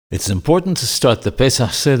It's important to start the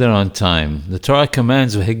Pesach Seder on time. The Torah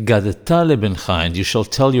commands, "V'higadeta lebencha," and you shall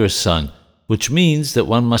tell your son, which means that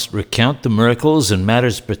one must recount the miracles and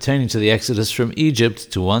matters pertaining to the exodus from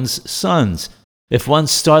Egypt to one's sons. If one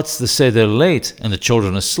starts the Seder late and the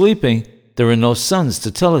children are sleeping, there are no sons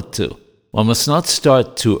to tell it to. One must not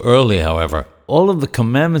start too early, however. All of the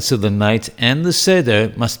commandments of the night and the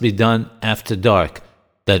Seder must be done after dark.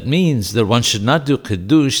 That means that one should not do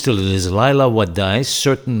Kiddush till it is Laila Wadai,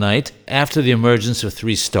 certain night, after the emergence of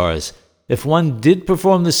 3 stars. If one did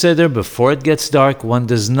perform the Seder before it gets dark, one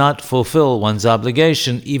does not fulfill one's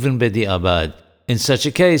obligation, even b'di'abad. In such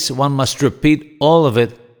a case, one must repeat all of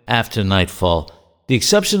it after nightfall. The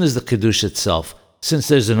exception is the Kiddush itself. Since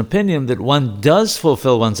there's an opinion that one does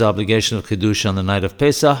fulfill one's obligation of Kiddush on the night of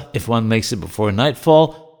Pesach, if one makes it before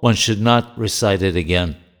nightfall, one should not recite it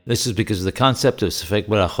again. This is because of the concept of Sefek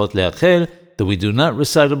Barachot Le'achel, that we do not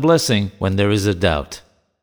recite a blessing when there is a doubt.